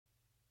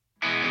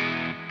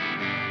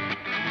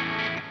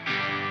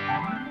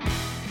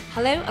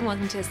Hello and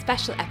welcome to a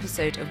special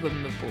episode of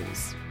Women with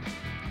Balls.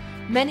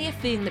 Many are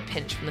feeling the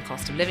pinch from the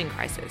cost of living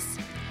crisis.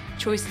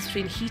 Choices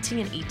between heating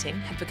and eating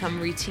have become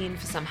routine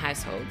for some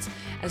households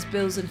as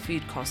bills and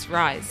food costs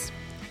rise.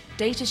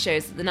 Data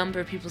shows that the number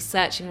of people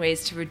searching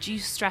ways to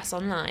reduce stress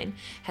online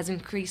has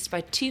increased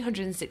by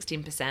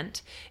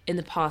 216% in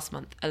the past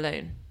month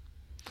alone.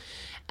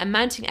 And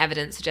mounting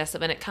evidence suggests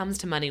that when it comes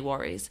to money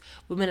worries,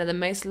 women are the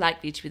most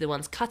likely to be the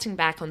ones cutting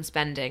back on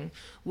spending,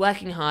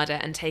 working harder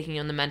and taking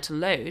on the mental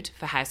load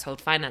for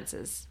household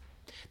finances.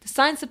 The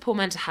signs of poor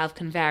mental health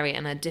can vary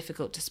and are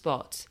difficult to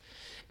spot,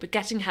 but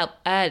getting help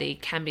early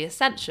can be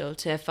essential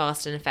to a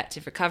fast and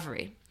effective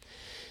recovery.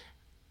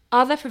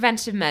 Are there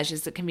preventative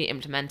measures that can be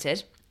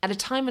implemented? At a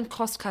time when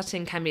cost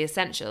cutting can be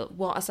essential,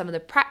 what are some of the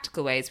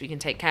practical ways we can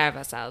take care of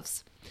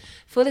ourselves?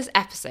 For this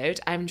episode,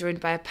 I am joined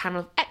by a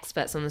panel of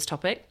experts on this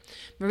topic.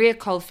 Maria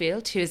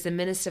Caulfield, who is the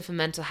Minister for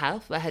Mental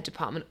Health, where her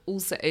department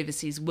also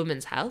oversees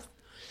women's health.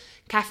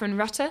 Catherine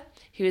Rutter,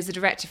 who is the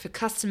Director for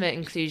Customer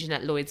Inclusion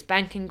at Lloyds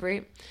Banking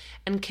Group.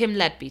 And Kim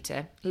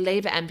Leadbeater,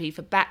 Labour MP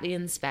for Batley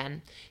and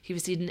Spen, who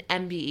received an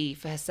MBE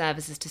for her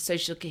services to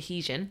social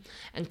cohesion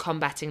and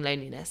combating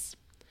loneliness.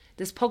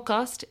 This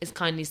podcast is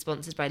kindly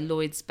sponsored by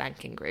Lloyds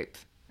Banking Group.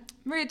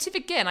 Maria, to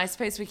begin, I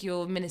suppose with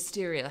your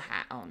ministerial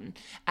hat on,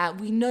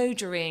 we know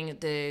during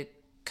the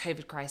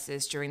COVID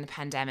crisis, during the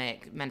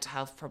pandemic, mental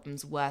health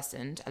problems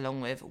worsened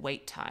along with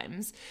wait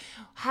times.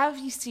 How have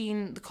you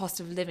seen the cost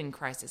of living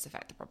crisis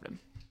affect the problem?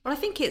 Well, I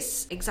think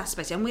it's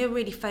exacerbated, and we're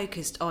really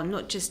focused on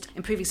not just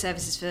improving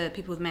services for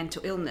people with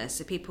mental illness,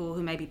 so people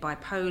who may be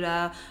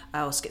bipolar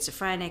or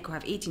schizophrenic or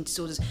have eating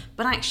disorders,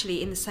 but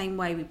actually in the same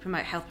way we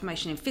promote health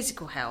promotion in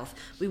physical health,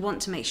 we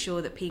want to make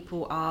sure that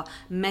people are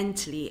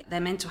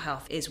their mental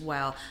health is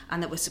well,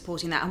 and that we're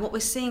supporting that. And what we're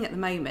seeing at the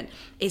moment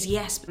is,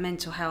 yes,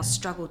 mental health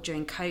struggled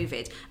during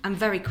COVID, and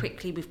very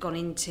quickly we've gone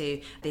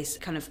into this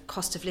kind of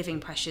cost of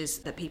living pressures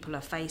that people are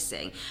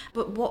facing.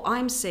 But what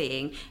I'm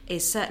seeing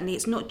is certainly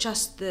it's not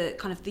just the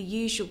kind of the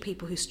usual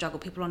people who struggle,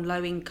 people on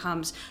low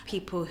incomes,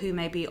 people who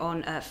may be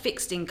on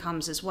fixed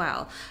incomes as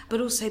well, but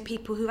also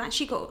people who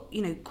actually got,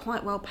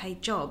 quite well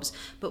paid jobs,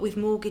 but with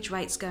mortgage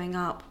rates going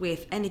up,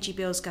 with energy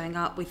bills going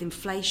up, with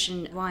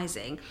inflation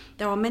rising,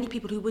 there are many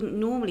people who wouldn't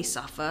normally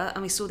suffer,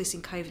 and we saw this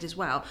in COVID as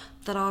well,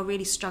 that are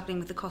really struggling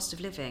with the cost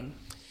of living.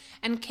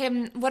 And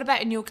Kim, what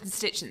about in your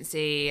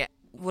constituency?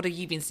 What have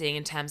you been seeing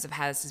in terms of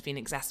how this has been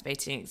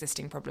exacerbating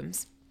existing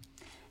problems?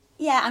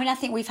 Yeah, I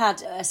think we've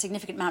had a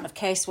significant amount of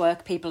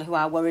casework, people who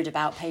are worried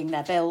about paying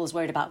their bills,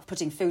 worried about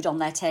putting food on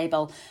their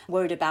table,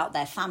 worried about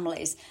their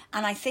families.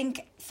 And I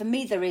think, for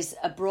me, there is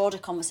a broader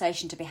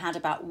conversation to be had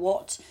about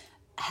what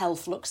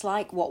health looks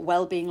like, what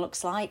well-being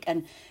looks like.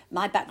 And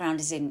my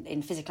background is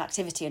in physical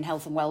activity and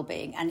health and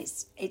well-being, and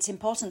it's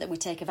important that we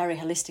take a very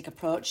holistic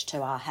approach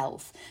to our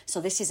health.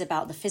 So this is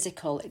about the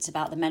physical, it's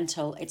about the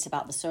mental, it's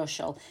about the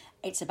social,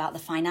 it's about the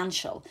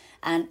financial.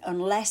 And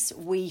unless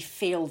we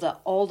feel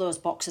that all those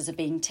boxes are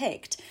being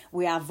ticked,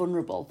 we are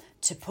vulnerable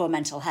to poor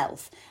mental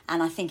health.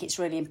 And I think it's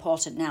really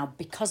important now,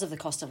 because of the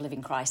cost of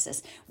living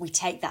crisis, we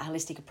take that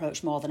holistic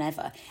approach more than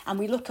ever. And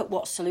we look at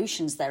what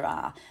solutions there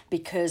are,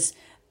 because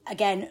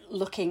again,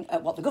 looking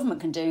at what the government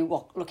can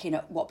do, looking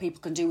at what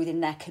people can do within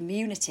their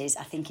communities,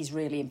 I think is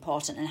really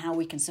important, and how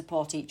we can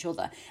support each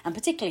other. And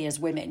particularly as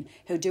women,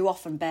 who do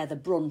often bear the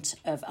brunt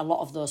of a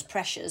lot of those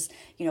pressures,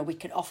 we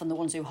can often the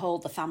ones who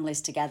hold the families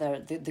together,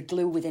 the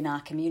glue within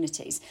our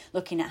communities,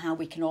 looking at how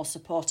we can all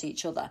support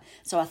each other.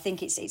 So I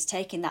think it's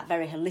taking that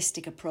very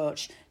holistic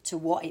approach to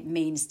what it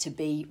means to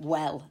be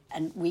well,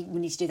 and we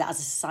need to do that as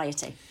a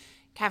society.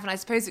 Catherine, I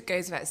suppose it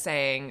goes without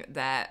saying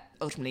that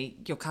ultimately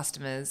your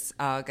customers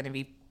are going to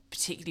be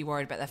particularly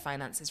worried about their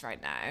finances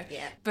right now.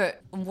 Yeah.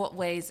 But in what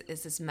ways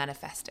is this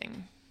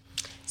manifesting?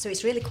 So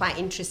it's really quite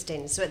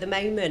interesting. So at the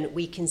moment,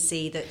 we can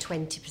see that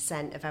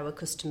 20% of our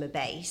customer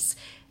base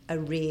are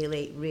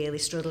really, really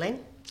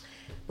struggling.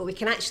 But we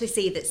can actually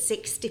see that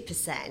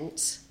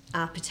 60%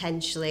 are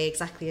potentially,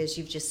 exactly as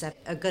you've just said,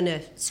 are going to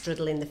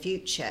struggle in the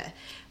future.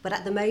 But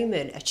at the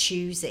moment are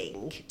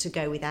choosing to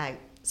go without.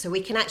 So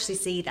we can actually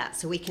see that.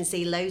 So we can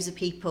see loads of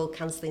people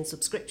cancelling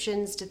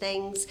subscriptions to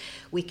things.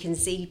 We can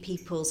see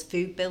people's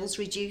food bills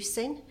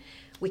reducing.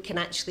 We can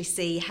actually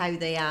see how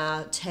they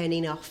are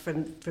turning off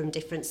from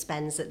different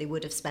spends that they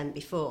would have spent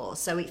before.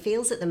 So it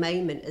feels at the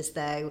moment as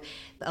though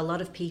a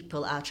lot of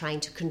people are trying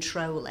to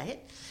control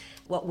it.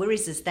 What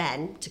worries us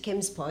then, to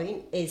Kim's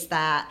point, is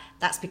that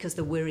that's because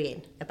they're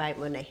worrying about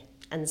money.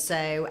 And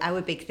so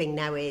our big thing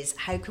now is,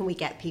 how can we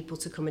get people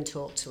to come and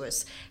talk to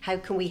us? How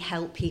can we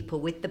help people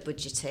with the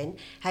budgeting?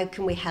 How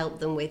can we help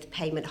them with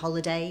payment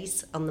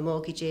holidays on the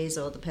mortgages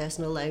or the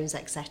personal loans,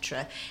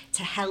 etc.,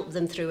 to help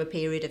them through a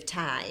period of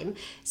time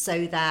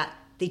so that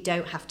they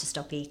don't have to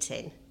stop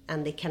eating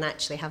and they can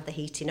actually have the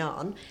heating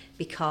on,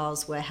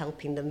 because we're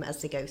helping them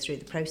as they go through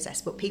the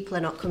process. But people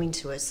are not coming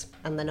to us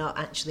and they're not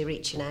actually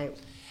reaching out.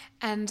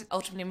 And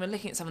ultimately, when we're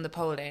looking at some of the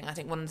polling, I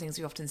think one of the things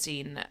we've often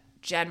seen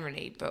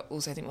generally, but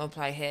also I think will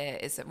apply here,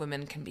 is that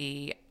women can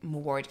be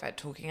more worried about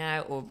talking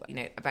out or,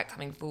 about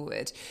coming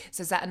forward.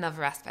 So is that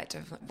another aspect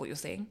of what you're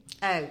seeing?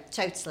 Oh,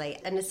 totally.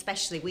 And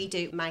especially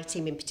my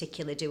team in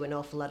particular, do an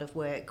awful lot of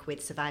work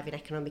with Surviving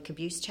Economic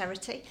Abuse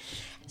charity.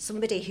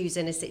 Somebody who's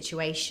in a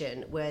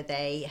situation where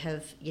they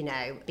have,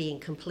 been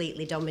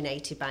completely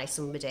dominated by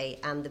somebody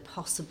and they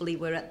possibly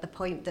were at the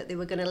point that they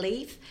were going to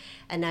leave,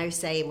 and now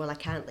saying, well, I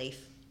can't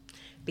leave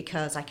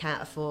because I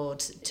can't afford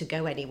to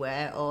go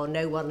anywhere, or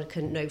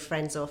no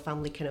friends or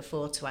family can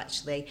afford to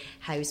actually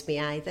house me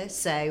either.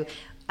 So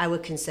our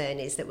concern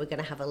is that we're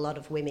going to have a lot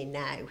of women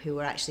now who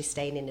are actually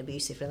staying in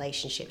abusive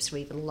relationships for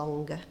even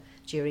longer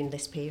during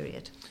this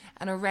period.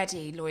 And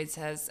already Lloyds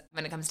has,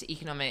 when it comes to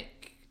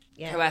economic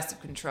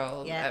coercive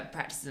control,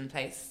 practices in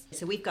place.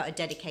 So we've got a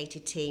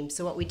dedicated team.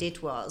 So what we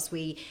did was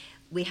we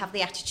have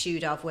the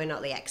attitude of we're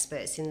not the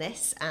experts in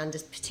this, and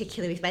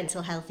particularly with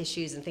mental health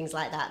issues and things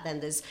like that, then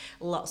there's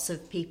lots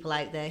of people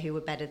out there who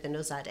are better than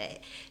us at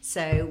it.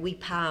 So we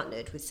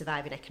partnered with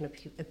Surviving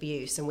Economic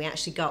Abuse, and we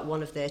actually got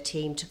one of their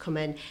team to come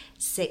and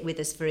sit with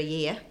us for a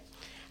year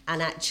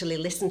and actually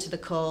listen to the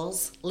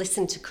calls,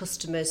 listen to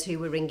customers who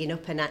were ringing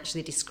up and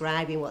actually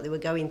describing what they were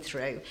going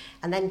through,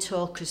 and then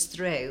talk us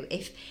through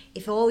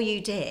if all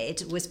you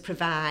did was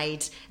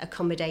provide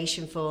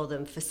accommodation for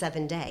them for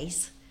 7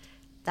 days,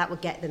 that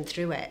would get them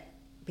through it,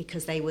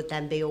 because they would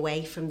then be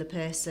away from the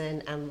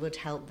person and would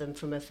help them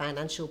from a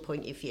financial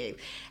point of view.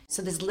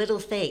 So there's little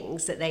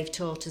things that they've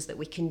taught us that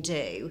we can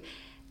do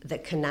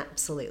that can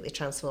absolutely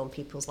transform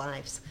people's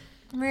lives.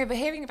 Maria, but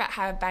hearing about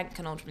how a bank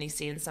can ultimately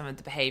see in some of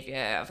the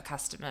behaviour of a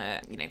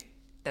customer,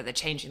 that they're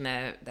changing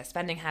their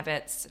spending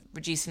habits,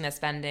 reducing their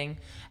spending,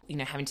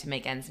 having to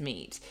make ends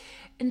meet.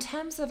 In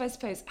terms of, I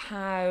suppose,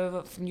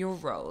 how, from your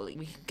role,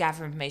 we can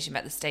gather information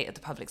about the state of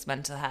the public's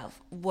mental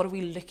health, what are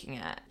we looking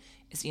at?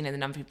 Is, the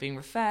number of people being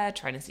referred,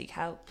 trying to seek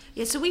help?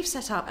 Yeah, so we've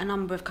set up a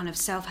number of kind of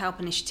self-help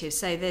initiatives.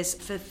 So there's,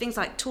 for things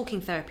like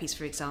talking therapies,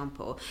 for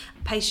example,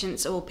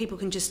 patients or people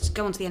can just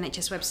go onto the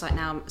NHS website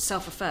now,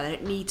 self-refer. They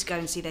don't need to go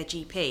and see their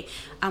GP.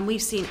 And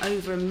we've seen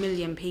over 1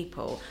 million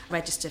people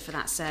register for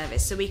that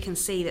service. So we can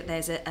see that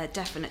there's a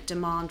definite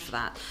demand for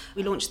that.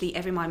 We launched the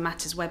Every Mind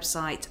Matters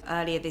website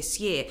earlier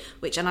this year,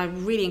 and I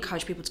really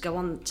encourage people to go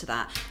on to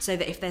that, so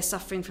that if they're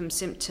suffering from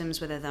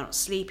symptoms, whether they're not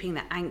sleeping,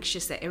 they're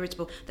anxious, they're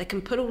irritable, they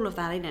can put all of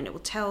that in, and it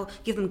will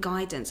give them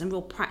guidance and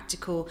real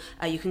practical.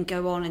 You can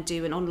go on and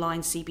do an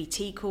online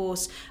CBT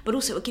course, but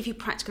also it will give you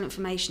practical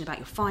information about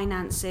your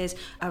finances,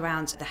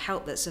 around the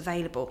help that's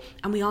available.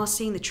 And we are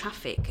seeing the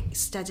traffic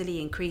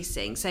steadily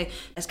increasing. So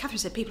as Catherine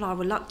said, people are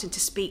reluctant to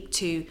speak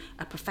to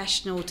a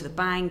professional, to the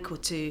bank, or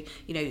to,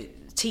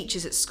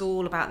 teachers at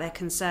school about their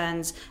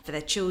concerns for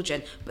their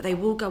children, but they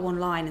will go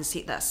online and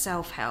seek that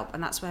self-help,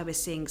 and that's where we're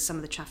seeing some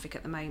of the traffic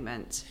at the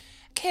moment.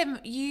 Kim,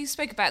 you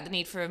spoke about the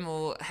need for a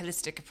more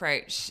holistic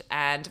approach,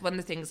 and one of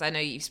the things I know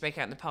you've spoken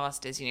about in the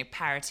past is,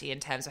 parity in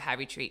terms of how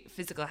we treat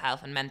physical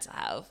health and mental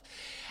health.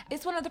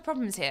 It's one of the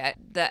problems here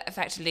that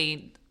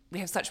effectively we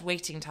have such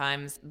waiting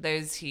times.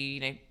 Those who,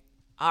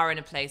 are in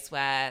a place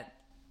where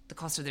the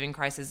cost of living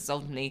crisis is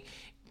ultimately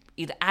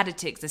either added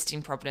to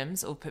existing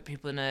problems or put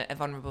people in a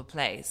vulnerable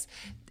place.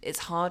 It's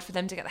hard for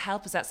them to get the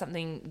help. Is that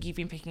something you've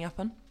been picking up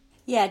on?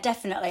 Yeah,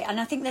 definitely. And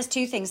I think there's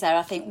two things there.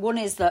 I think one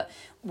is that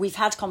we've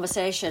had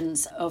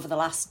conversations over the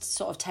last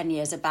sort of 10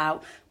 years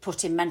about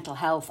putting mental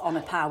health on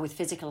a par with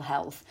physical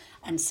health.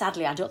 And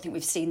sadly, I don't think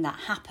we've seen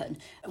that happen.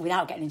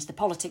 Without getting into the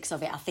politics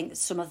of it, I think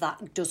some of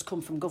that does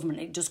come from government.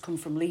 It does come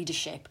from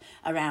leadership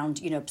around,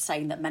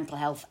 saying that mental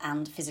health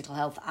and physical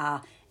health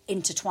are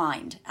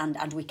intertwined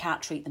and we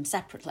can't treat them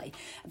separately.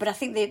 But I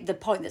think the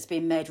point that's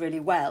being made really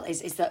well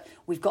is that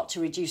we've got to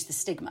reduce the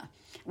stigma.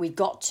 We've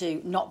got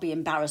to not be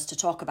embarrassed to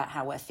talk about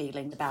how we're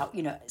feeling, about,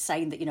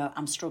 saying that,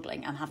 I'm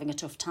struggling, I'm having a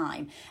tough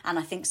time. And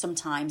I think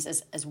sometimes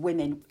as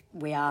women,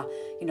 we are,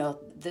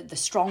 the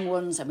strong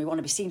ones, and we want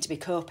to be seen to be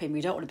coping.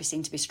 We don't want to be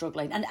seen to be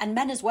struggling, and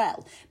men as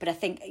well. But I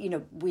think,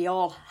 we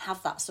all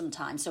have that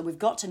sometimes. So we've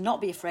got to not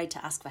be afraid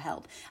to ask for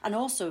help, and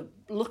also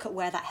look at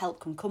where that help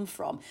can come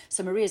from.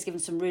 So Maria's given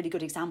some really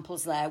good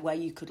examples there where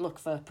you could look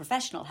for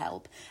professional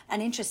help.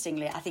 And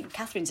interestingly, I think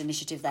Catherine's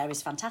initiative there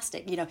is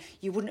fantastic.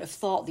 You wouldn't have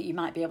thought that you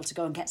might be able to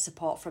go and get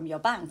support from your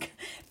bank,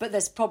 but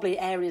there's probably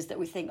areas that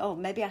we think, oh,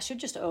 maybe I should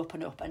just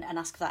open up and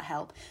ask for that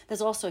help.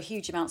 There's also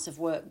huge amounts of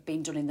work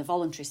being done in the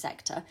voluntary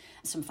sector,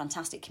 some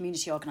fantastic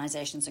community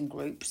organisations and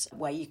groups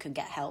where you can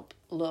get help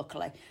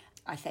locally,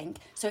 I think.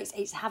 So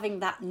it's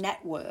having that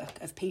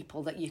network of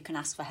people that you can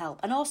ask for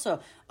help, and also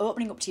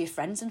opening up to your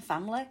friends and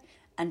family,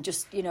 and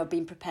just,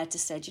 being prepared to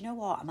say, do you know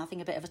what, I'm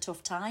having a bit of a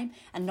tough time,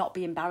 and not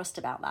be embarrassed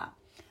about that.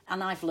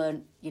 And I've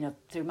learned,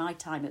 through my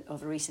time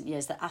over recent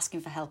years, that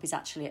asking for help is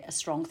actually a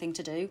strong thing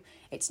to do.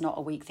 It's not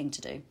a weak thing to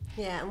do.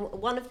 Yeah, and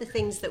one of the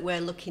things that we're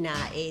looking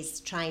at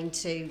is trying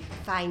to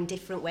find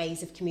different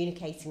ways of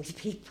communicating with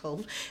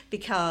people,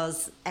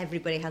 because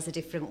everybody has a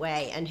different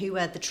way, and who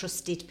are the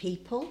trusted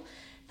people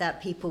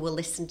that people will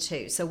listen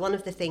to. So one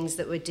of the things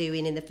that we're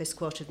doing in the first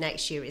quarter of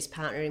next year is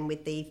partnering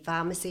with the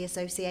Pharmacy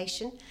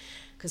Association,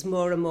 because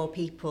more and more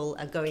people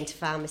are going to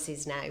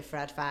pharmacies now for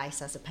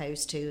advice as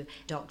opposed to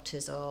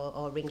doctors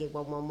or ringing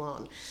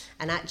 111.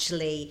 And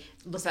actually...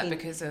 Was that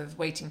because of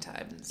waiting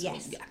times?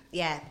 Yes,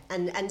 yeah.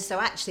 And so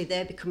actually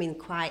they're becoming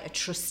quite a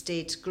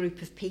trusted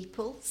group of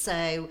people.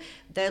 So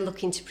they're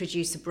looking to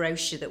produce a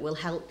brochure that will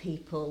help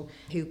people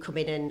who come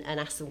in and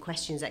ask them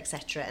questions,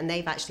 etc. And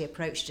they've actually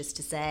approached us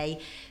to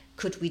say,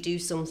 could we do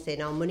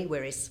something on money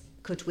worries?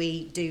 Could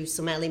we do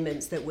some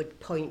elements that would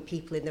point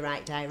people in the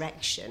right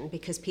direction?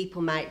 Because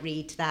people might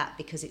read that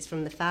because it's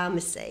from the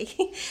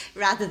pharmacy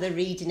rather than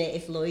reading it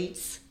if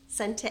Lloyd's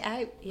sent it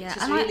out. Yeah,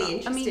 which is really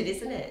interesting,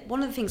 isn't it?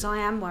 One of the things I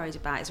am worried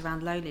about is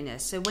around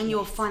loneliness. So when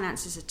your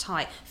finances are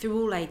tight through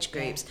all age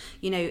groups,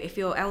 you know, if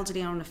you're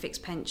elderly and on a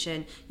fixed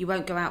pension, you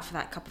won't go out for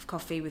that cup of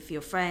coffee with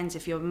your friends.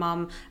 If you're a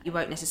mum, you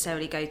won't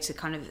necessarily go to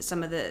kind of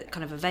some of the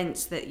kind of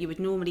events that you would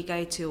normally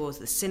go to, or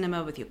the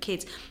cinema with your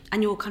kids.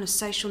 And your kind of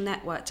social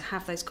network to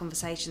have those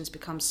conversations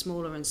becomes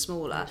smaller and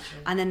smaller.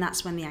 And then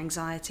that's when the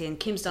anxiety, and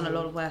Kim's done a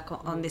lot of work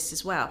on this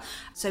as well.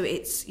 So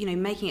it's, you know,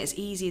 making it as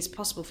easy as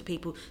possible for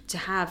people to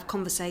have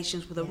conversations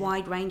with a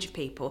wide range of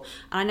people.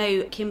 And I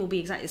know Kim will be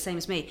exactly the same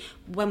as me.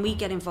 When we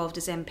get involved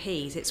as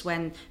MPs, it's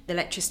when the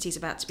electricity is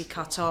about to be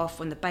cut off,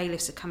 when the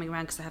bailiffs are coming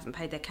around because they haven't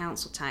paid their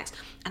council tax.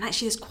 And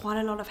actually there's quite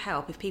a lot of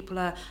help if people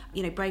are,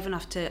 you know, brave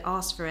enough to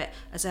ask for it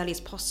as early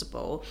as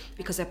possible,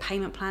 because there are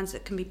payment plans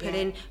that can be put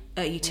in.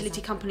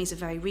 Utility companies are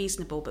very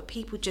reasonable, but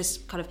people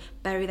just kind of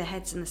bury their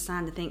heads in the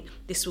sand and think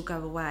this will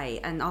go away.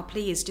 And our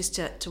plea is just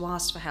to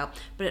ask for help.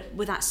 But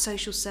with that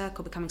social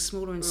circle becoming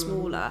smaller and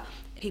smaller,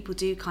 people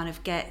do kind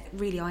of get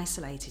really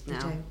isolated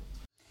now.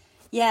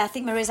 Yeah, I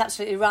think Maria's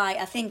absolutely right.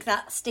 I think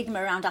that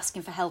stigma around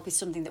asking for help is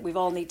something that we've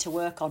all need to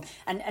work on,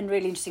 and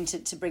really interesting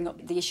to bring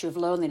up the issue of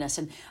loneliness.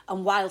 And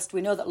whilst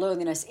we know that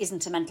loneliness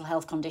isn't a mental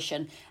health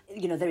condition,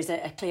 you know, there is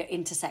a clear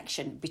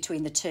intersection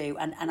between the two,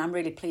 and I'm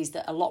really pleased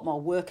that a lot more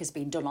work has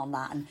been done on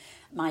that. And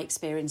my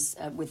experience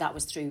with that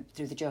was through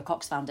the Jo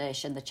Cox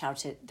Foundation, the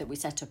charity that we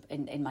set up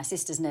in my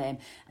sister's name,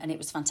 and it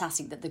was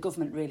fantastic that the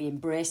government really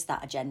embraced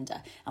that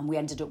agenda, and we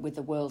ended up with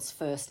the world's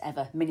first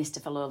ever Minister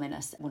for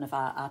Loneliness, one of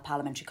our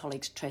parliamentary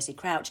colleagues, Tracy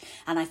Crouch.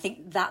 And I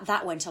think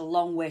that went a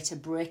long way to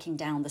breaking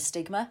down the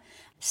stigma.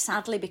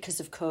 Sadly, because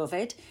of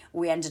COVID,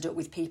 we ended up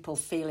with people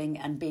feeling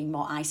and being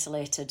more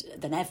isolated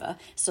than ever.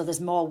 So there's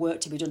more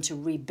work to be done to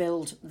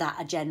rebuild that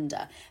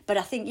agenda. But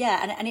I think,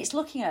 and it's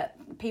looking at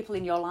people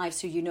in your lives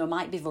who you know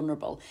might be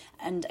vulnerable.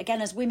 And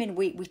again, as women,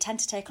 we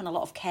tend to take on a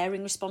lot of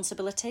caring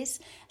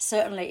responsibilities.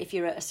 Certainly, if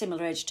you're at a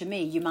similar age to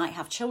me, you might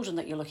have children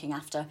that you're looking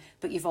after,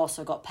 but you've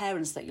also got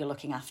parents that you're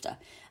looking after.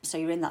 So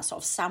you're in that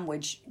sort of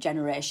sandwich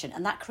generation,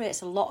 and that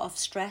creates a lot of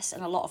stress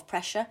and a lot of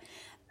pressure.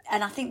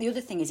 And I think the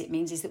other thing it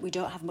means is that we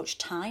don't have much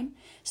time.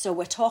 So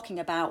we're talking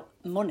about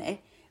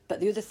money,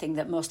 but the other thing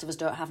that most of us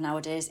don't have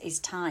nowadays is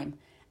time.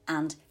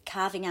 And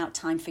carving out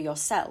time for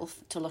yourself,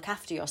 to look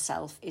after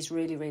yourself, is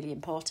really, really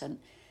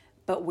important.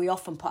 But we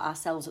often put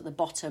ourselves at the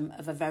bottom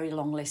of a very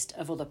long list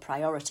of other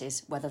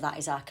priorities, whether that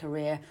is our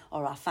career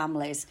or our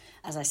families,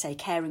 as I say,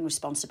 caring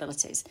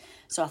responsibilities.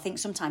 So I think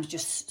sometimes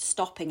just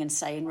stopping and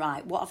saying,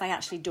 right, what have I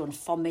actually done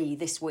for me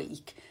this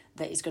week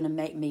that is going to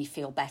make me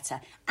feel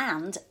better?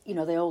 And, you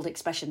know, the old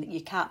expression that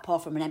you can't pour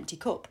from an empty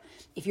cup.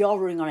 If you're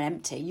running on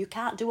empty, you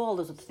can't do all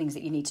those other things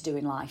that you need to do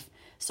in life.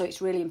 So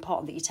it's really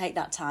important that you take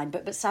that time.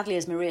 But sadly,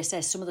 as Maria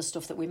says, some of the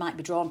stuff that we might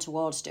be drawn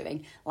towards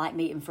doing, like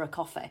meeting for a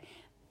coffee,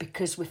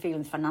 because we're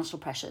feeling financial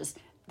pressures,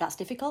 that's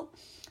difficult.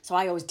 So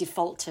I always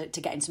default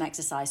to getting some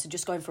exercise. So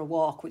just going for a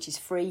walk, which is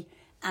free,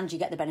 and you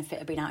get the benefit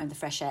of being out in the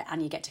fresh air,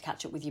 and you get to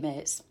catch up with your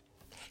mates.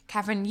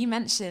 Catherine, you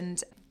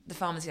mentioned the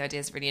pharmacy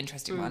idea is a really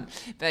interesting one,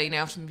 but, you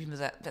know, often people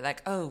are a bit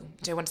like, oh,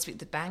 do I want to speak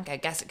to the bank? I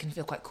guess it can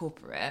feel quite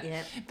corporate.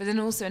 Yep. But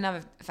then also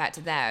another factor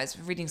there is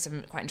reading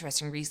some quite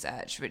interesting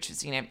research, which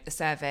was, you know, a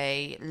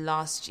survey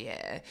last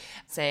year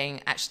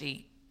saying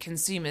actually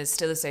consumers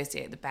still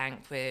associate the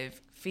bank with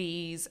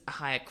fees, a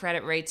higher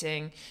credit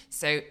rating.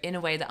 So in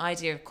a way, the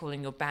idea of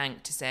calling your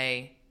bank to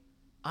say,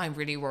 I'm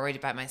really worried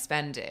about my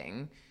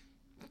spending,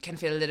 can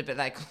feel a little bit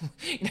like,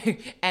 you know,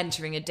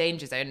 entering a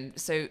danger zone.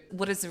 So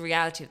what is the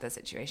reality of the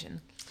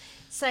situation?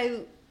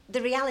 So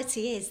the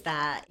reality is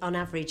that on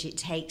average it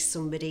takes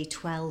somebody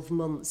 12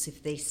 months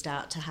if they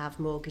start to have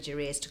mortgage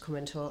arrears to come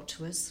and talk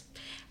to us.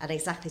 And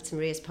exactly to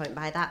Maria's point,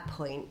 by that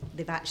point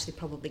they've actually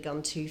probably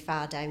gone too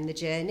far down the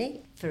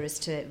journey for us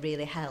to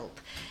really help.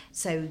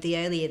 So the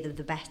earlier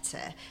the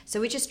better. So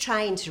we're just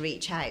trying to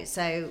reach out.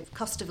 So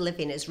cost of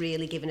living has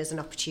really given us an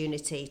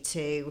opportunity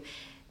to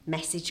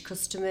message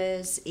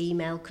customers,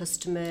 email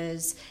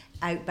customers,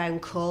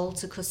 outbound call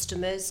to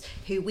customers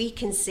who we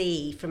can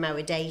see from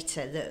our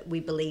data that we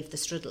believe they're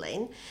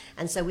struggling.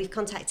 And so we've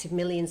contacted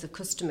millions of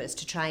customers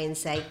to try and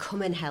say,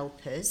 come and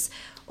help us,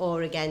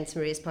 or again, to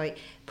Maria's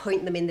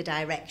point them in the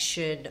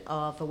direction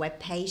of a web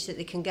page that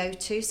they can go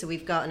to. So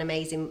we've got an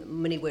amazing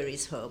Money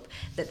Worries hub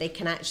that they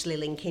can actually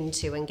link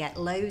into and get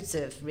loads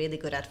of really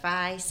good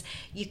advice.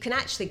 You can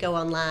actually go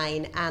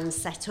online and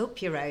set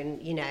up your own,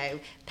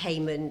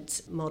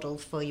 payment model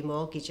for your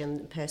mortgage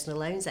and personal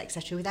loans,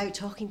 etc., without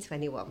talking to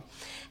anyone.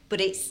 But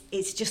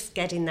it's just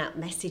getting that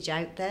message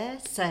out there.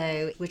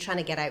 So we're trying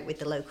to get out with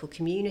the local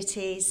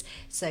communities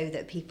so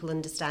that people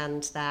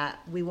understand that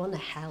we want to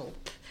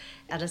help.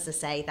 And as I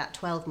say, that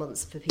 12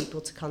 months for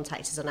people to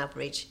contact us on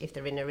average, if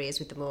they're in arrears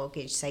with the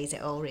mortgage, says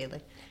it all,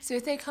 really. So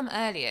if they come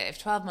earlier, if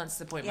 12 months is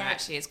the point where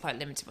actually it's quite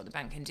limited what the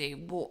bank can do,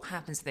 what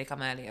happens if they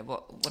come earlier?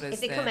 If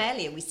they come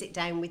earlier, we sit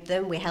down with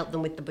them, we help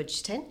them with the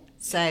budgeting.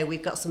 So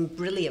we've got some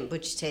brilliant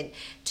budgeting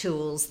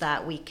tools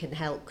that we can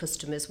help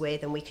customers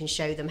with, and we can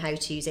show them how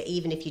to use it,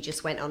 even if you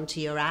just went onto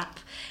your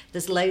app.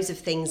 There's loads of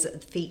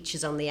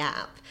features on the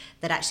app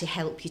that actually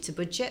help you to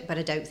budget, but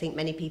I don't think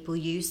many people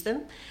use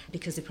them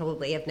because they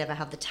probably have never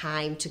had the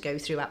time to go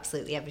through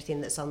absolutely everything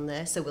that's on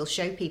there. So we'll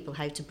show people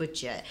how to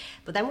budget,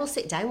 but then we'll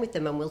sit down with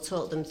them and we'll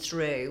talk them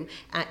through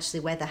actually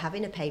whether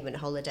having a payment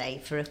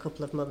holiday for a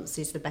couple of months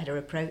is the better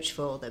approach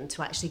for them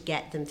to actually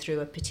get them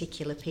through a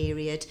particular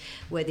period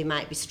where they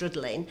might be struggling.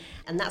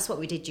 And that's what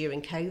we did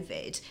during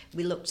COVID.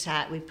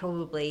 We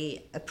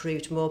probably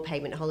approved more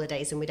payment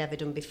holidays than we'd ever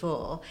done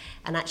before,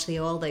 and actually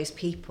all those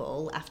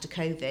people after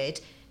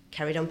COVID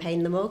carried on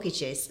paying the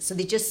mortgages. So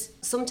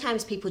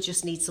sometimes people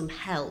just need some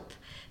help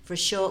for a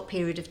short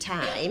period of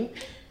time,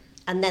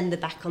 and then they're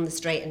back on the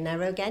straight and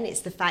narrow again.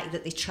 It's the fact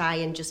that they try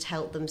and just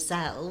help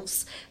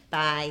themselves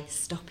by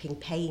stopping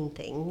paying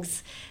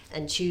things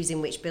and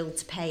choosing which bill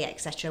to pay,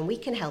 etc. And we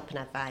can help and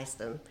advise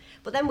them.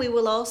 But then we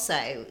will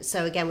also,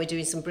 so again, we're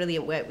doing some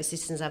brilliant work with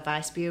Citizens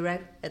Advice Bureau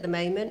at the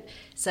moment.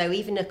 So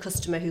even a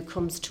customer who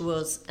comes to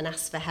us and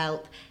asks for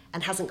help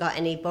and hasn't got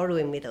any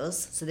borrowing with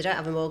us, so they don't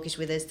have a mortgage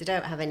with us, they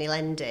don't have any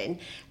lending,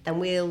 then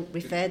we'll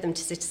refer them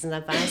to Citizens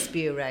Advice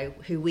Bureau,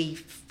 who we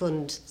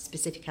fund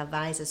specific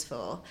advisors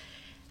for.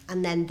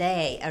 And then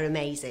they are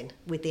amazing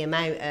with the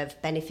amount of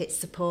benefit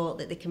support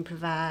that they can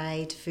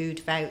provide, food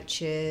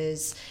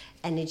vouchers,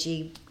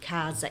 energy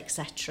cards,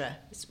 etc.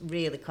 It's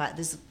really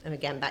and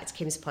again, back to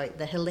Kim's point,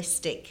 the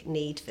holistic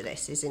need for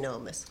this is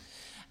enormous.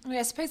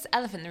 I suppose the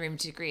elephant in the room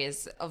to a degree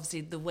is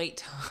obviously the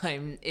wait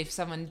time. If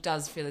someone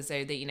does feel as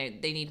though they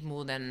need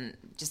more than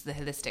just the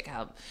holistic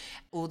help,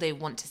 or they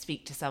want to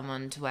speak to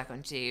someone to work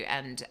on to,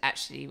 and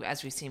actually,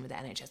 as we've seen with the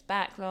NHS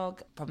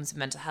backlog, problems with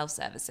mental health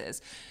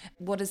services,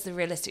 what is the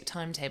realistic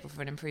timetable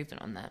for an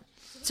improvement on that?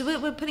 So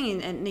we're putting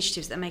in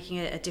initiatives that are making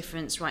a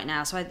difference right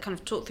now. So I kind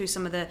of talked through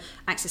some of the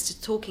access to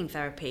talking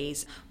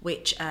therapies,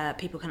 which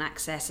people can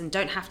access and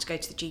don't have to go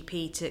to the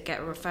GP to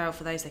get a referral.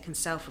 For those, they can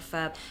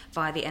self-refer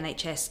via the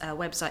NHS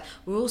website.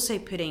 We're also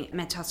putting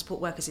mental health support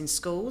workers in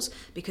schools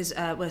because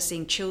we're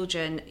seeing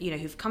children,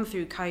 who've come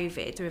through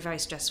COVID, through a very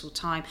stressful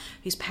time,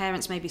 whose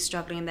parents may be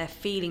struggling and they're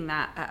feeling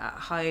that at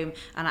home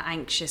and are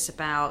anxious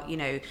about,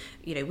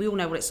 we all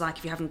know what it's like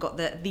if you haven't got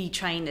the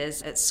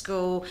trainers at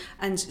school.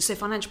 And so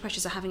financial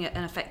pressures are having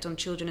an effect on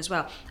children as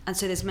well. And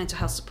so there's mental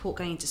health support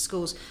going into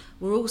schools.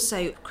 We're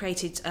also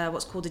created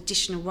what's called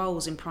additional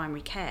roles in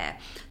primary care.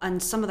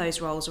 And some of those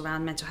roles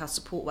around mental health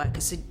support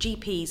workers, so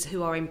GPs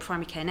who are in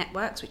primary care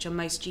networks, which are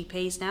most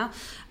GPs now,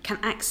 can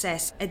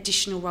access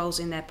additional roles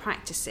in their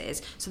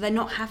practices. So they're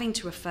not having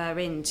to refer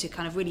in to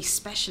kind of really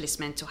specialist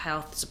mental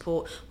health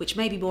support, which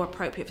may be more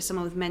appropriate for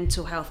someone with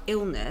mental health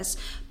illness,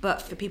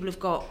 but for people who've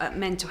got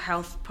mental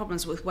health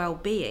problems with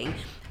well-being,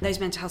 those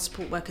mental health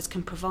support workers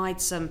can provide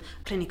some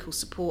clinical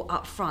support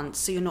up front,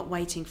 so you're not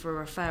waiting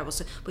for a referral.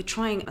 So we're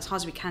trying as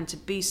hard as we can to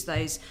boost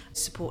those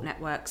support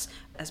networks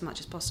as much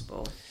as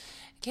possible.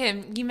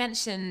 Kim, you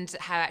mentioned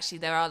how actually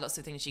there are lots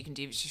of things you can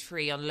do which is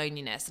free on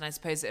loneliness, and I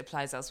suppose it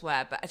applies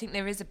elsewhere, but I think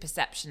there is a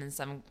perception in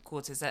some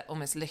quarters that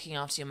almost looking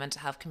after your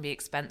mental health can be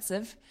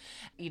expensive.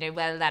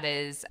 Whether that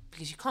is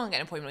because you can't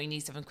get an appointment or you need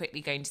someone quickly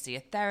going to see a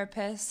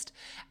therapist.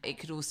 It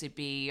could also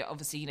be,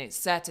 obviously,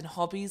 certain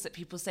hobbies that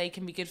people say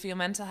can be good for your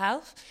mental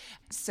health.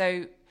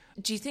 So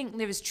do you think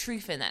there is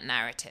truth in that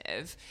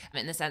narrative,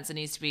 in the sense there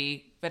needs to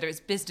be, whether it's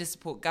business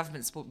support,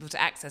 government support, people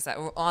to access that,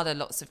 or are there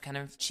lots of kind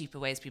of cheaper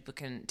ways people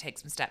can take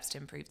some steps to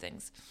improve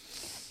things?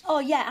 Oh,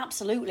 yeah,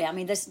 absolutely. I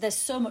mean, there's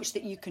so much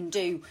that you can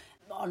do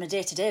on a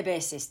day-to-day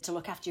basis to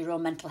look after your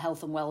own mental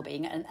health and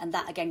well-being, and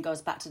that again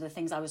goes back to the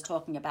things I was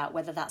talking about,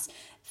 whether that's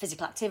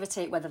physical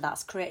activity, whether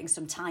that's creating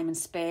some time and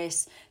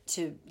space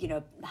to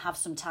have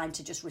some time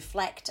to just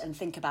reflect and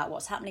think about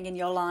what's happening in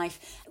your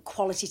life,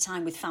 quality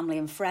time with family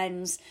and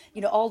friends.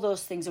 All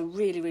those things are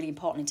really, really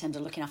important in terms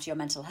of looking after your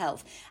mental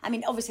health. I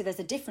mean, obviously there's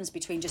a difference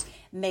between just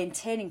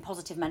maintaining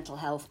positive mental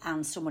health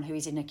and someone who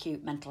is in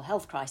acute mental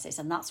health crisis,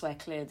 and that's where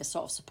clearly the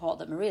sort of support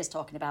that Maria's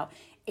talking about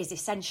is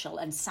essential.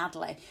 And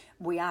sadly,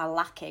 we are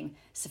lacking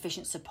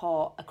sufficient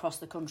support across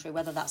the country,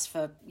 whether that's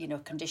for,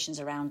 conditions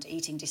around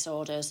eating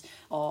disorders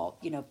or,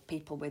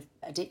 people with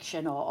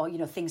addiction or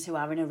things who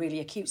are in a really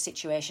acute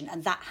situation.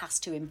 And that has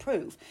to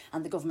improve,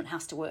 and the government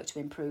has to work to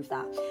improve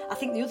that. I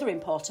think the other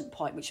important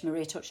point, which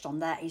Maria touched on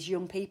there, is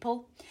young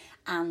people.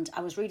 And I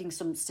was reading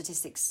some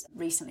statistics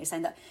recently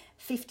saying that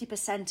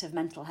 50% of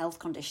mental health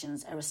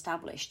conditions are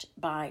established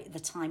by the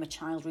time a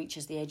child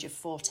reaches the age of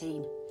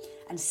 14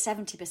 and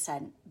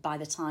 70% by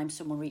the time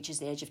someone reaches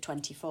the age of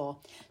 24.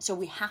 So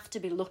we have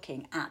to be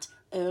looking at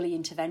early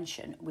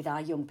intervention with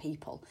our young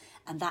people,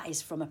 and that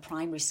is from a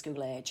primary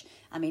school age.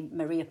 I mean,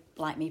 Maria,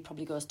 like me,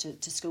 probably goes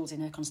to schools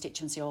in her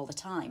constituency all the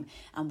time,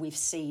 and we've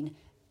seen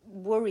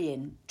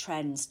worrying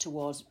trends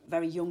towards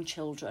very young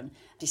children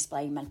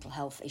displaying mental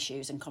health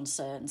issues and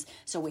concerns.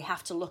 So we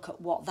have to look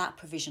at what that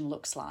provision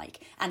looks like.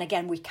 And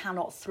again, we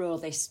cannot throw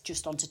this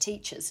just onto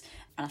teachers.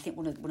 And I think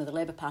one of the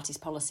Labour Party's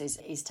policies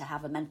is to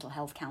have a mental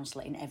health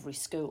counsellor in every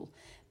school,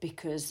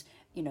 because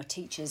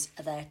teachers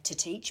are there to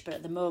teach, but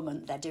at the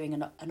moment they're doing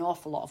an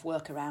awful lot of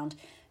work around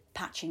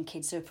patching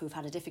kids up who've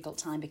had a difficult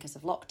time because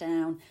of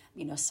lockdown,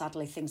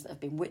 sadly things that have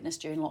been witnessed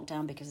during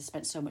lockdown because they've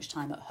spent so much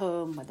time at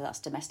home, whether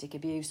that's domestic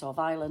abuse or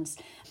violence.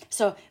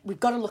 So we've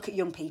got to look at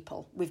young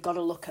people. We've got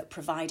to look at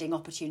providing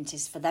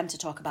opportunities for them to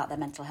talk about their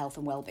mental health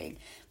and well-being.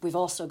 We've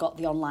also got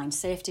the online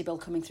safety bill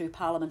coming through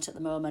Parliament at the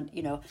moment.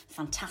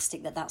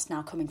 Fantastic that that's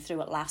now coming through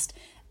at last.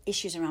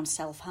 Issues around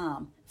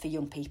self-harm for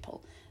young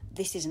people.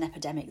 This is an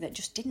epidemic that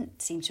just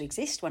didn't seem to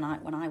exist when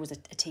I was a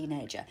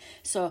teenager.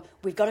 So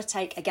we've got to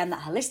take, again,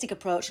 that holistic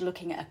approach,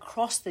 looking at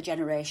across the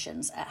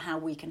generations at how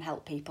we can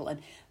help people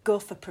and go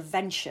for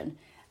prevention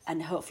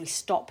and hopefully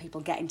stop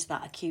people getting to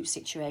that acute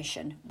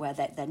situation where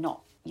they're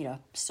not,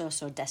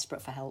 so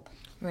desperate for help.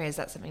 Maria, is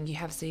that something you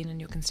have seen in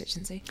your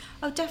constituency?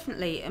 Oh,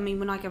 definitely. I mean,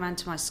 when I go around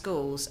to my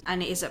schools,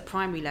 and it is at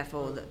primary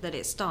level that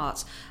it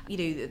starts,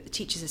 the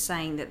teachers are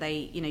saying that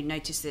they,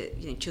 notice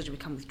that, children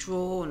become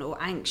withdrawn or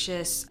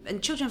anxious,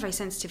 and children are very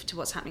sensitive to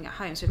what's happening at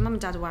home. So if mum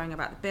and dad are worrying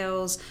about the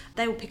bills,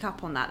 they will pick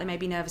up on that. They may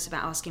be nervous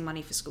about asking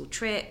money for school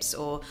trips,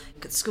 or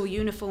school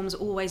uniforms,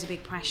 always a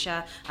big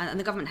pressure, and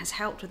the government has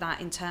helped with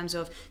that in terms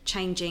of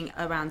changing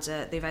around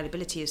the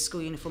availability of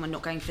school uniform and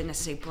not going for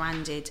necessarily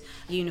branded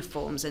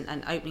uniforms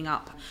and opening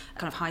up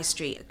kind of high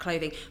street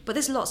clothing. But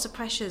there's lots of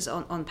pressures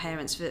on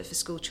parents for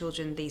school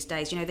children these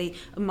days. In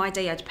my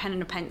day, I had a pen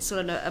and a pencil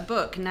and a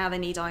book, and now they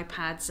need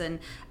iPads and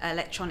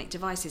electronic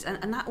devices.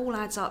 And that all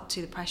adds up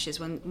to the pressures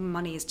when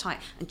money is tight.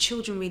 And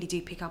children really do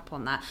pick up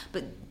on that.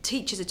 But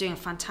teachers are doing a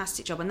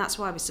fantastic job, and that's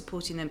why we're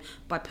supporting them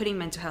by putting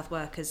mental health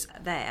workers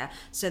there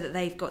so that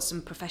they've got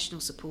some professional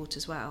support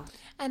as well.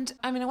 And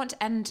I want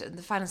to end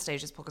the final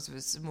stage of this podcast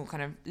with more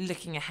kind of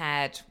looking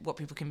ahead, what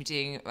people can be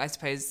doing, I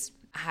suppose,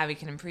 how we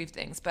can improve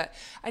things. But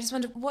I just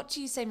wonder, what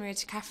do you say, Maria,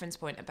 to Catherine's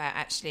point about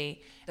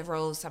actually the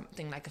role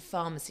something like a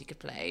pharmacy could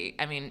play?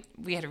 I mean,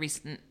 we had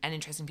an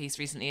interesting piece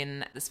recently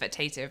in The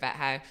Spectator about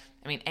how,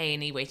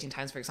 A&E waiting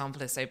times, for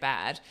example, are so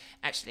bad.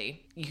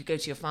 Actually, you could go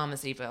to your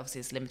pharmacy, but obviously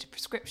it's limited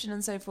prescription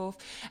and so forth.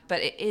 But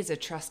it is a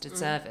trusted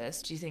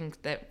service. Do you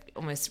think that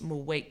almost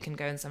more weight can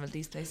go in some of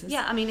these places?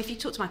 Yeah, if you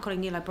talk to my colleague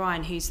Neil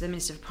O'Brien, who's the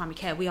Minister for Primary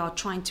Care, we are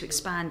trying to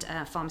expand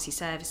pharmacy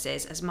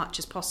services as much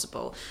as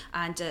possible.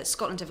 And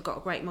Scotland have got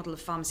a great model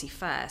of pharmacy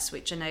first,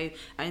 which I know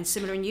are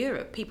similar in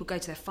Europe. People go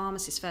to their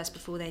pharmacist first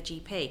before their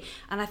GP.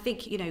 And I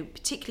think,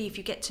 particularly if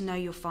you get to know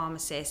your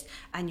pharmacist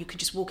and you can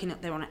just walk in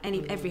up there on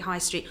every high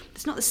street,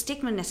 there's not the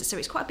stigma necessary.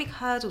 It's quite a big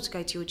hurdle to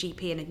go to your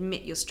GP and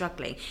admit you're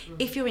struggling.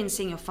 If you're in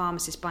seeing your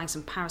pharmacist buying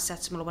some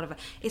paracetamol or whatever,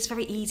 it's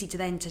very easy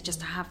to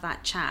just have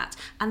that chat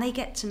and they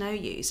get to know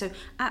you. So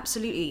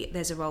absolutely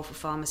there's a role for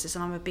pharmacists,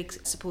 and I'm a big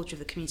supporter of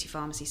the community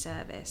pharmacy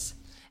service.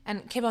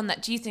 And Kim, on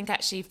that, do you think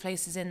actually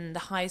places in the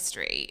high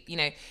street,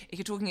 if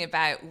you're talking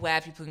about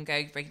where people can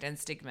go breaking down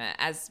stigma,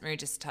 as Maria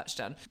just touched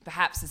on,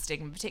 perhaps the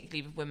stigma,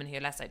 particularly with women who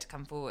are less likely to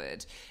come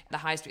forward, the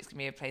high street's going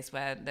to be a place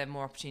where there are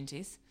more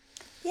opportunities?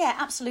 Yeah,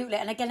 absolutely.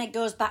 And again, it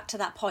goes back to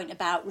that point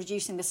about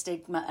reducing the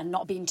stigma and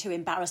not being too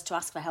embarrassed to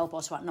ask for help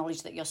or to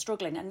acknowledge that you're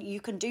struggling. And you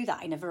can do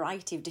that in a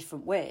variety of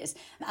different ways.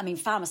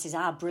 Pharmacies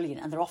are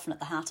brilliant and they're often at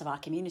the heart of our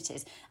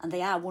communities. And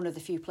they are one of the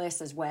few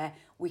places where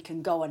we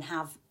can go and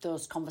have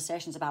those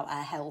conversations about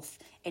our health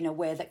in a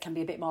way that can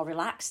be a bit more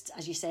relaxed,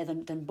 as you say,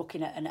 than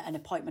booking an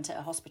appointment at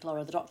a hospital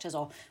or the doctors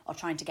or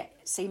trying to get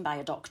seen by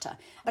a doctor.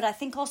 But I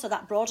think also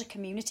that broader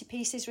community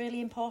piece is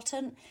really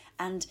important,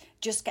 and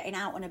just getting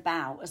out and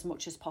about as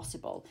much as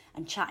possible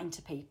and chatting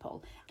to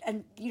people.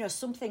 And,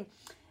 something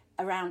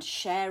around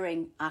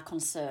sharing our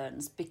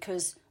concerns,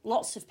 because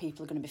lots of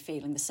people are going to be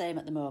feeling the same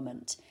at the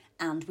moment,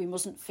 and we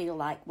mustn't feel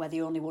like we're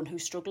the only one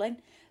who's struggling.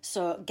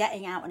 So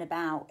getting out and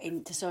about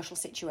into social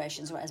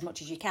situations as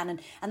much as you can.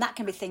 And that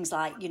can be things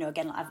like, you know,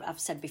 again, I've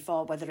said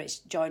before, whether it's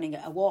joining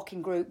a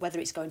walking group, whether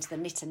it's going to the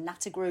knit and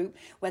natter group,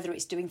 whether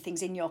it's doing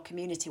things in your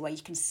community where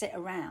you can sit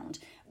around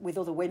with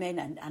other women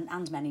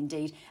and men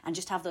indeed, and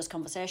just have those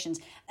conversations.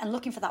 And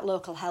looking for that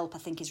local help, I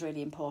think, is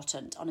really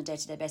important on a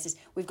day-to-day basis.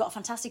 We've got a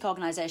fantastic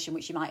organisation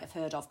which you might have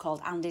heard of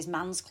called Andy's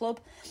Man's Club.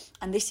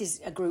 And this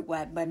is a group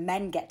where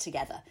men get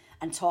together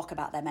and talk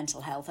about their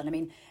mental health. And I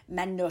mean,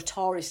 men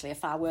notoriously are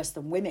far worse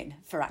than women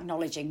for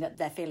acknowledging that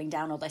they're feeling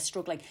down or they're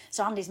struggling.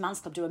 So Andy's Man's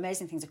Club do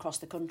amazing things across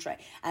the country.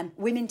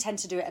 Women tend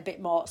to do it a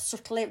bit more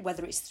subtly,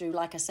 whether it's through,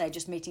 like I say,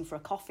 just meeting for a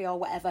coffee or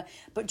whatever,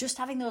 but just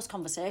having those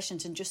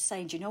conversations and just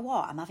saying, do you know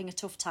what, I'm having a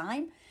tough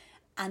time.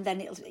 And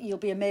then you'll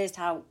be amazed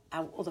how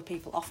other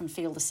people often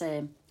feel the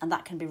same. And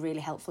that can be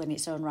really helpful in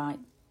its own right.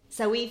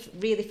 So we've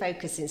really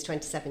focused since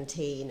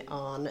 2017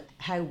 on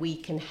how we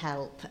can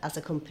help as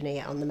a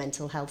company on the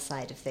mental health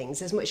side of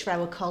things, as much for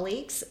our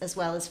colleagues as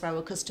well as for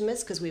our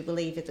customers, because we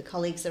believe if the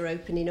colleagues are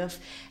open enough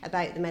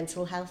about the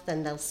mental health,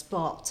 then they'll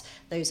spot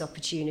those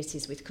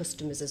opportunities with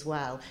customers as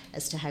well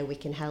as to how we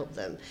can help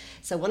them.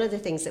 So one of the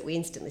things that we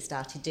instantly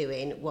started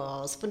doing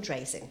was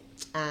fundraising,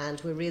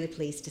 and we're really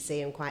pleased to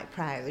see and quite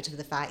proud of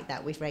the fact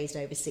that we've raised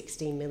over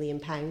 £16 million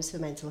for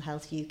Mental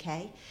Health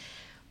UK.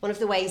 One of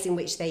the ways in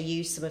which they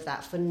used some of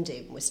that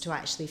funding was to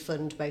actually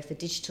fund both a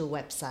digital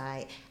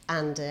website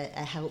and a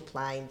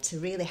helpline to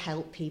really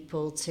help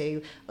people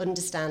to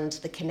understand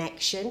the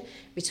connection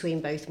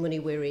between both money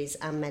worries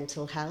and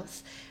mental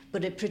health.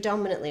 But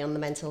predominantly on the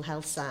mental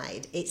health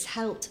side, it's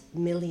helped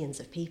millions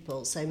of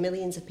people. So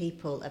millions of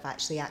people have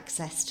actually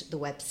accessed the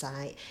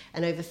website,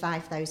 and over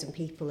 5,000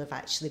 people have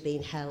actually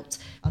been helped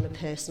on a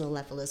personal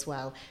level as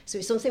well. So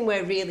it's something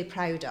we're really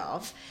proud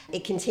of.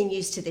 It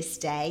continues to this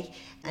day,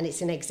 and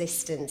it's in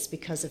existence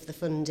because of the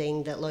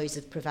funding that Lloyds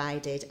have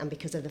provided and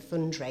because of the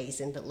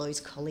fundraising that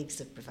Lloyds colleagues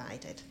have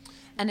provided.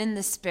 And in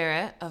the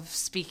spirit of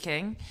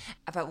speaking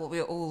about what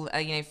we're all,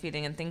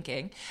 feeling and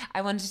thinking,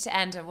 I wanted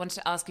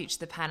to ask each of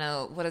the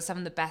panel, what are some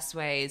of the best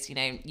ways,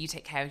 you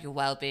take care of your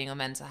well-being or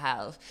mental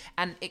health?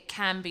 And it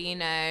can be,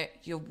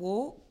 your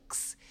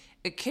walks.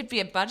 It could be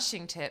a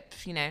budgeting tip,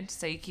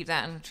 so you keep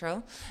that under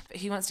control. But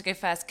who wants to go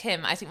first?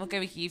 Kim, I think we'll go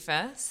with you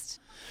first.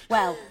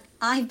 Well,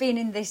 I've been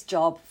in this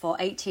job for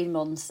 18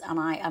 months and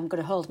I am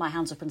going to hold my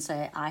hands up and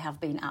say I have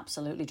been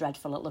absolutely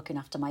dreadful at looking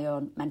after my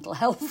own mental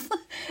health.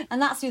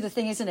 And that's the other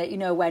thing, isn't it?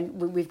 When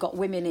we've got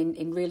women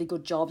in really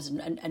good jobs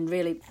and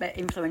really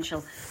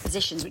influential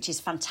positions, which is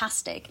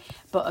fantastic.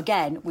 But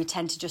again, we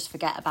tend to just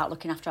forget about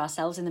looking after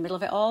ourselves in the middle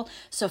of it all.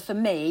 So for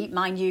me,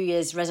 my New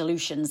Year's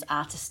resolutions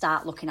are to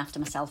start looking after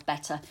myself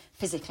better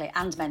physically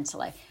and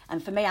mentally.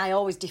 And for me, I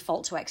always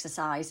default to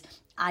exercise.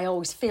 I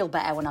always feel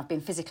better when I've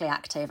been physically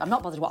active. I'm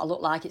not bothered what I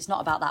look like. It's not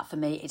about that for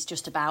me. It's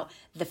just about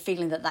the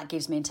feeling that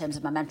gives me in terms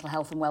of my mental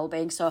health and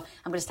well-being. So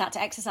I'm going to start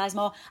to exercise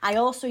more. I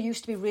also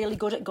used to be really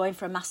good at going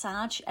for a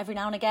massage every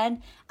now and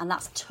again, and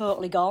that's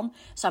totally gone.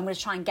 So I'm going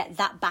to try and get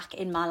that back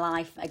in my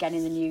life again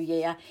in the new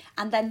year.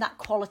 And then that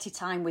quality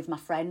time with my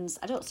friends.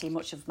 I don't see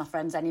much of my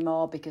friends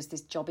anymore because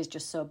this job is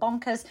just so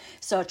bonkers.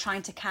 So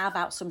trying to carve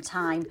out some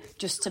time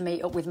just to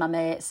meet up with my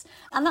mates.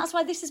 And that's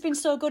why this has been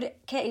so good.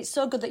 Kate, it's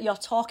so good that you're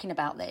talking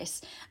about this.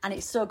 And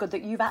it's so good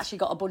that you've actually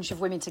got a bunch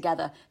of women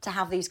together to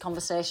have these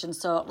conversations.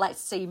 So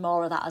let's see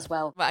more of that as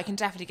well. Well, I can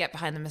definitely get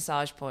behind the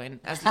massage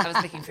point. I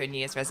was looking for a New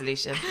Year's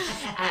resolution.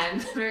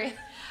 Maria?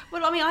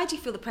 Well, I do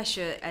feel the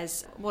pressure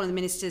as one of the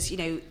ministers,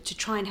 to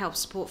try and help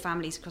support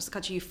families across the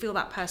country. You feel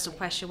that personal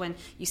pressure when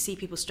you see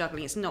people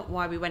struggling. It's not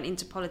why we went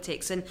into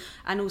politics. And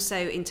also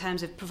in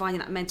terms of providing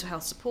that mental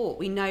health support,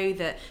 we know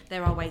that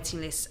there are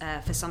waiting lists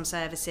for some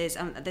services,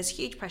 and there's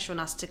huge pressure on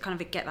us to kind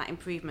of get that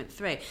improvement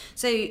through.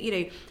 So,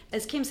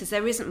 as Kim says,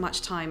 there isn't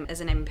much time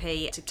as an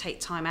MP to take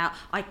time out.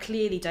 I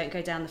clearly don't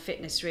go down the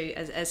fitness route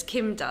as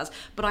Kim does,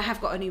 but I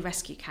have got a new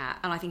rescue cat,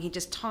 and I think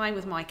just time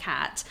with my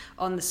cat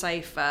on the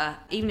sofa,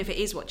 even if it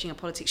is watching a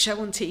politics show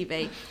on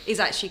TV, is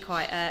actually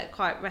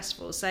quite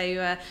restful.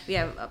 So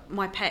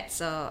my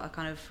pets are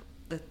kind of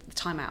the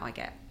time out I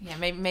get. Yeah,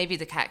 maybe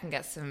the cat can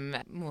get some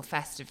more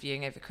festive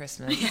viewing over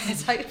Christmas.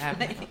 Yes,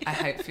 hopefully. I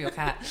hope for your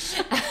cat.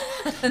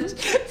 And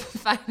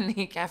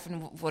finally,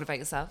 Catherine, what about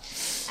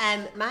yourself?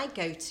 My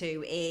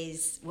go-to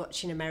is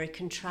watching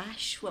American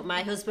trash, what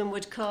my husband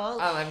would call.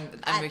 Oh,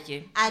 I'm with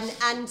you.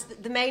 And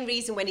the main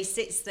reason when he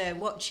sits there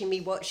watching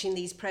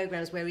these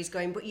programmes where he's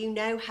going, but you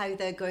know how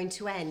they're going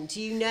to end.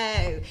 You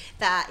know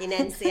that in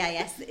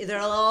NCIS, there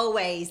are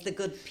always the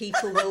good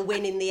people will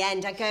win in the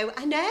end. I go,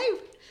 I know.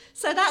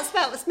 So that's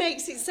what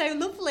makes it so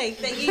lovely,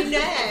 that you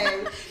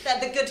know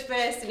that the good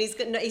person is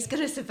going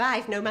to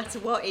survive no matter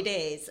what it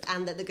is,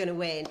 and that they're going to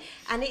win.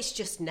 And it's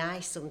just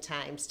nice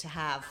sometimes to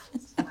have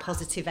a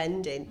positive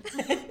ending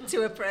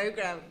to a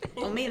programme.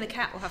 Well, me and the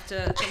cat will have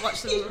to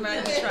watch the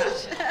American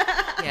trash.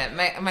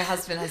 Yeah, my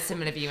husband has a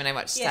similar view when I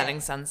watch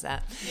Selling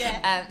Sunset.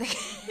 Yeah.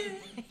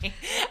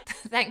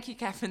 Thank you,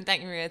 Catherine.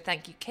 Thank you, Maria.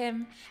 Thank you,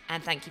 Kim.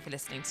 And thank you for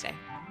listening today.